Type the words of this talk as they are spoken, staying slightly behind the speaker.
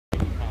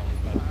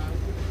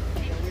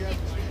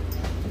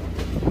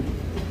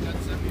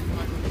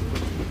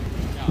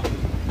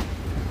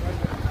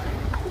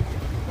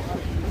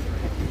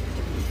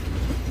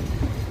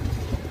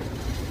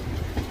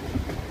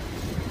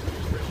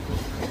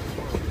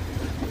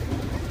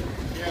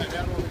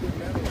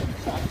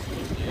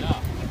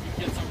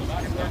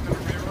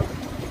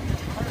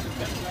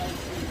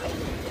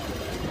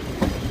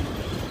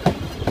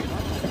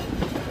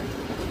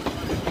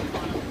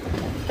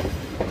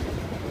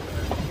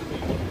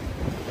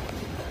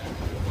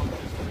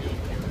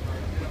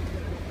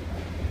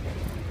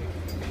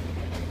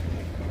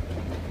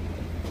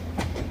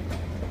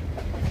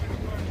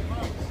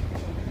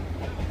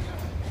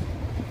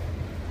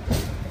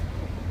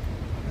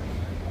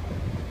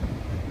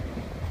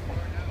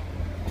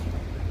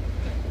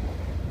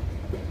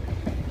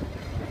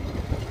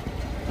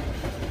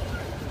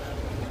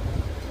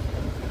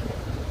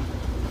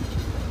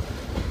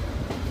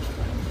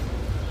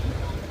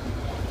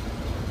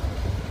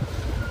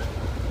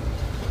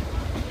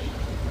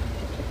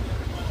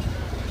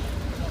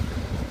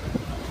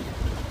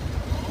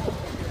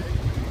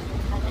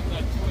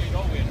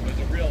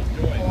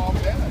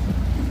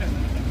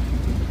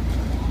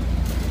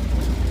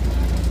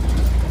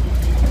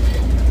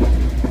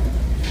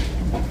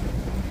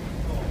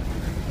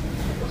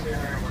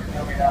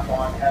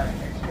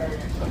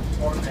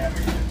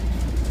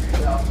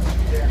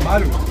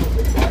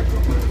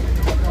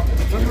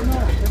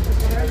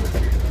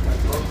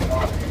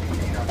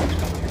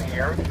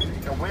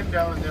time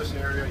down in this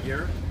area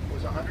here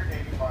was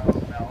 180 miles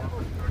an hour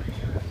with 30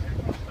 units.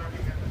 It was 30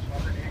 units,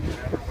 180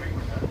 had her way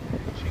with that.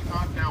 She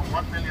knocked down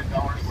 $1 million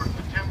worth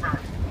of timber.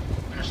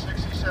 There's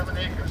 67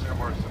 acres they're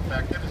worth.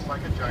 Affected. It's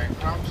like a giant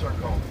crop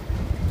circle.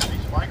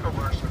 These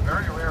microbursts are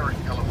very rare in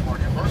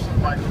California. Most of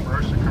the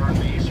microbursts occur in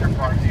the eastern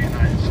part of the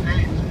United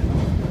States.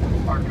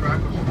 Our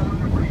track was 4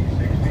 degrees,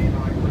 69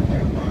 for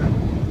 2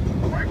 miles.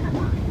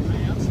 Microburst.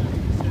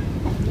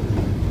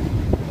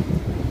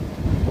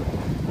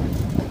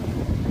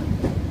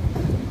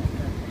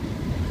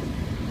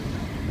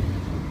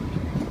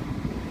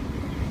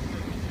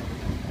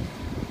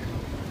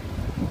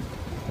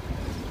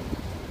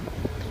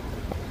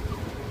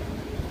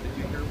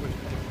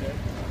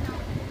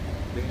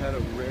 They had a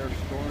rare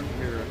storm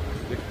here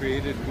that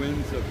created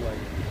winds of like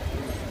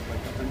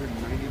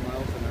 190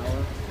 miles an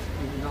hour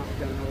and knocked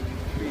down all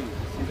these trees.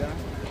 See that?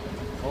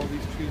 All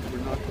these trees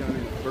were knocked down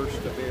in a burst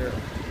of air.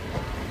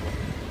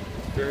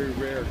 It's very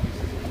rare. He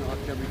says it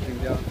knocked everything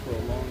down for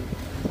a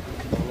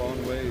long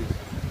ways.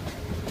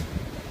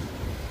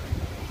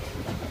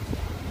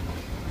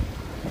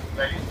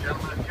 Ladies and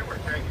gentlemen, if you were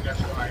taking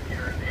us ride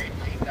here in the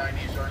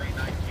 1890s, early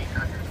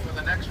 1900s, for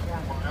the next 4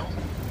 miles,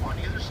 on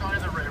either side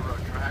of the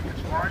railroad track,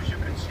 as far as you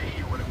can see,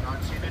 you would have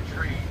not seen a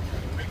tree.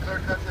 We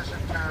clear-cut this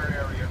entire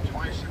area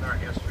twice in our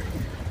history.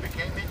 We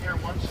came in here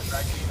once in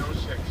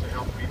 1906 to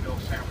help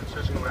rebuild San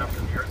Francisco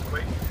after the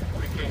earthquake.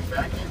 We came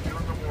back in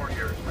during the war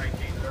years,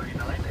 1939,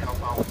 to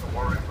help out with the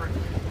war effort.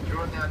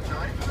 During that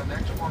time, for the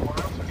next 4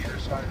 miles on either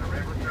side of the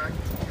railroad track,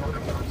 you would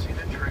have not seen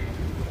a tree.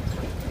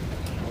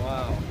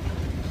 Wow.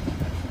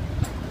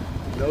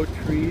 No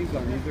trees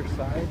on either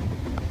side?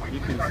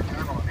 We took our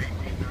tunnel in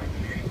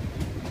 1898.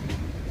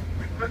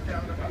 We put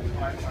down about 5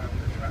 miles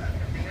of track.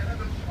 At the end of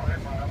those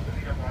 5 miles, we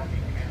need a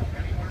logging camp.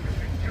 Anywhere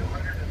between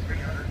 200 and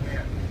 300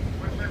 men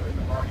would live in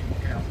the logging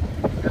camp.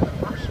 And the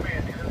first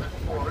man into the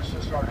forest to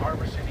start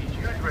harvesting these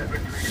huge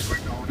redwood trees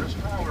were known as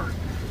fallers.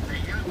 They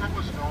used what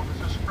was known as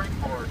a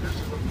springboard. This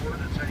is a board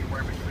that's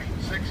anywhere between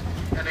 6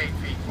 and 8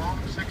 feet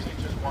long, 6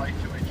 inches wide,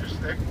 2 inches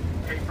thick,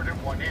 tapered at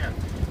one end.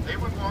 They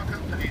would walk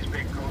up to these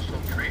big coastal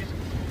trees,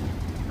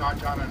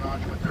 notch on a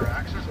notch with their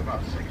axes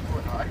about 6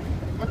 foot high,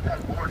 put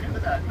that board into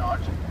that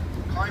notch,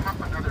 climb up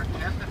another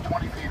 10 to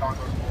 20 feet on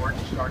those boards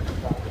and start to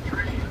fall the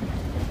tree.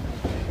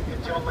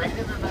 Until late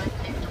in the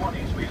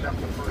 1920s, we left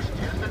the first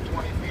 10 to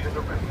 20 feet of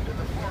the redwood in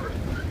the forest.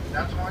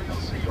 That's why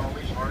you'll see all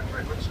these large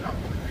redwood stumps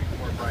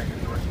before Brighton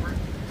and Northford.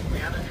 We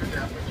had to do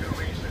that for 2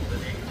 reasons.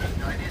 In the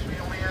 1890s, we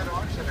only had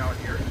oxen out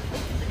here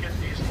to get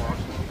these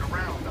logs moved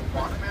around. The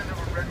bottom end of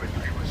a redwood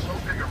tree was so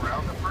big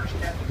around, the first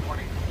 10 to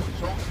 20 feet was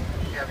so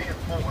heavy and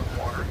full with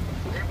water,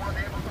 they weren't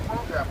able to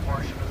move that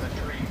portion of the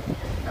tree.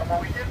 And when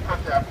we did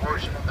put that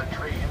portion of the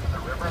tree into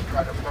the river and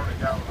try to float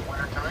it down in the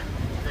wintertime,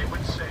 they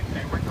would sink.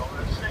 They were known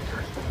as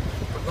sinkers.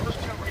 For those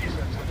 2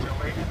 reasons, until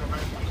late in the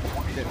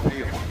 1920s,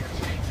 we were able to get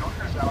steam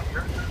junkers out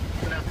here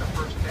and have the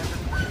first 10 to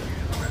 20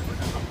 feet of the redwood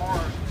in the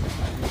forest.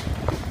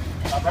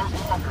 Now those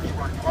loggers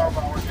worked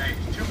 12-hour days,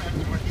 2 men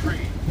to a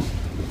tree.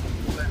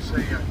 Let's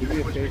say a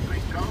tree was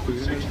between 12 and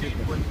 16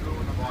 foot through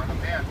in the bottom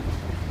end.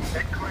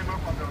 They'd climb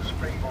up on those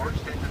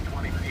springboards 10 to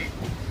 20 feet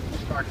and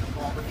start to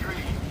fall the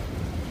tree.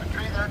 A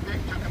tree that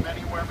big took them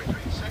anywhere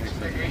between 6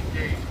 to 8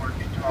 days,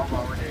 working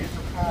 12-hour days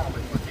to fall.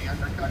 They put the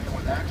undercut in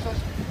with axes,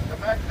 the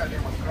back cut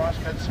in with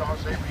crosscut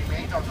saws. They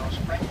remained on those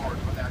springboards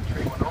when that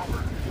tree went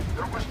over.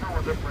 There was no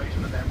other place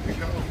for them to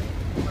go.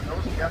 When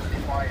those kept the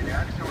flying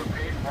axe, they were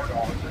paid $4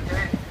 a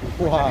day.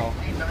 Wow.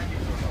 In the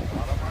 1890s was a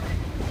lot of money.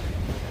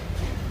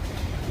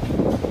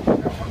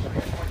 Now, once we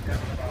had put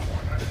down about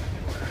 100 to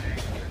 200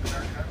 acres, in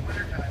our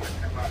wintertime had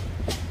come up.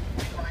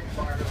 We find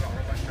fire in the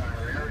whole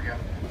entire area.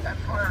 That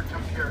fire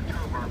took care of 2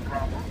 of our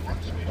problems.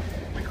 Once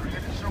we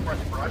created so much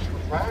brush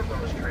with all of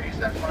those trees,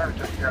 that fire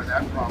took care of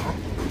that problem.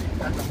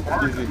 And the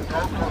bark of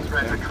those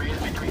redwood trees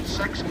between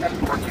 6 and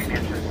 14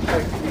 inches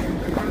thick.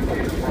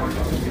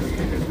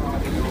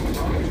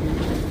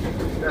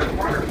 That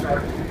water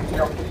started to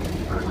help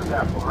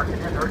that bark, and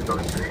it hurt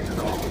those trees at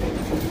all.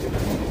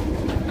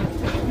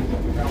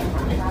 Now,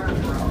 those fires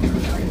were out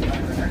there,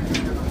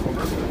 actually to the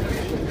over the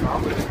trees job,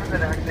 but they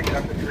would actually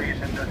cut the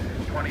trees into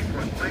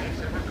 20-foot things.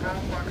 They were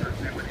called buckers.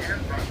 They would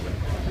hand brush with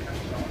crosscut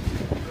saws.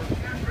 Those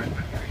hand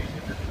redwood trees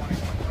into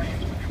 20-foot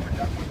planes. When we were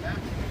done with that,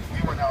 we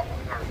went out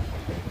with our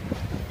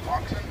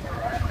oxen, or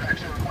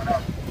actually we went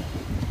out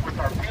with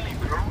our peeling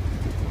crew.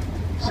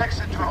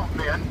 6 to 12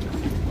 men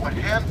would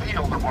hand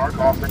peel the bark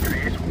off the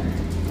trees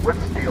with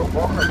steel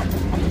bars.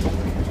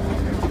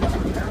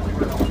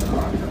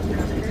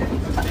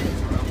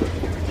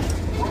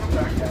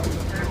 Back down to the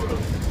railroad.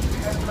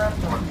 We had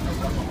platforms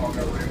built up along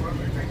our railroad.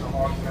 We bring the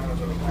logs down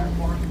to the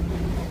platform.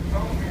 So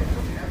we had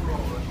to hand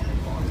roll those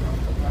logs up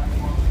the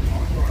platform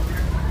onto our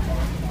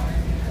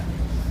railroad.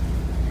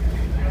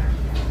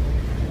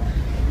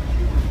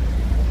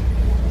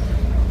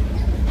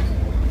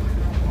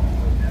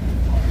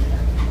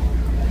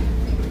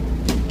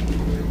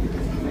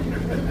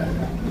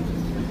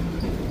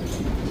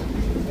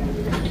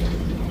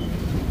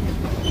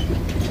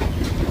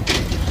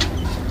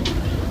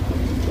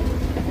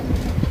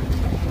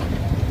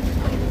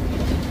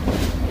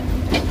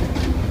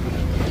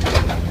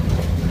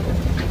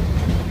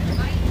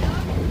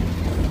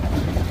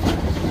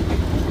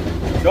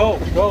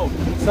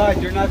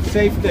 outside. You're not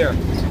safe there.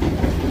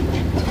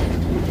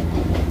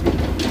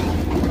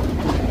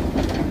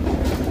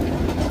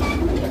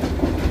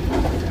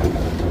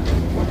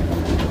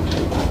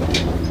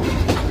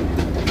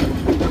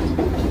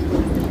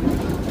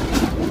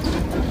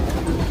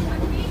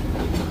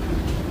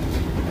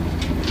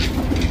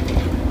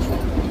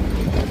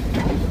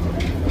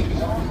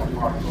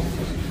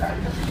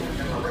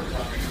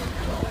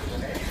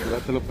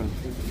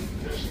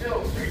 There's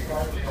still 3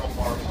 privately owned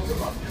parcels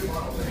about 2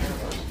 miles ahead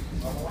of us.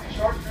 When we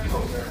start through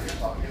those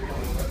areas, I'll give you a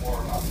little bit more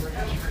about their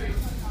history.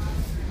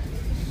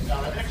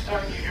 Now, the next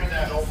time you hear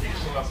that old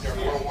diesel up there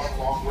blow one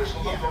long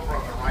whistle, look over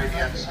on the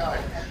right-hand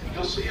side.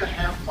 You'll see a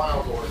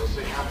half-mile door. It'll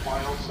say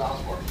half-mile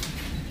southward.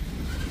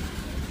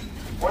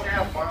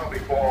 1/2 mile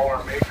before all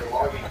our major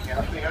logging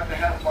camps, we have the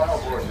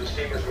half-mile boards. The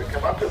steamers would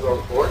come up to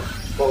those boards,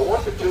 blow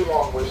 1 to 2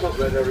 long whistles,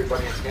 let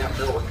everybody in camp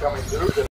know we're coming through.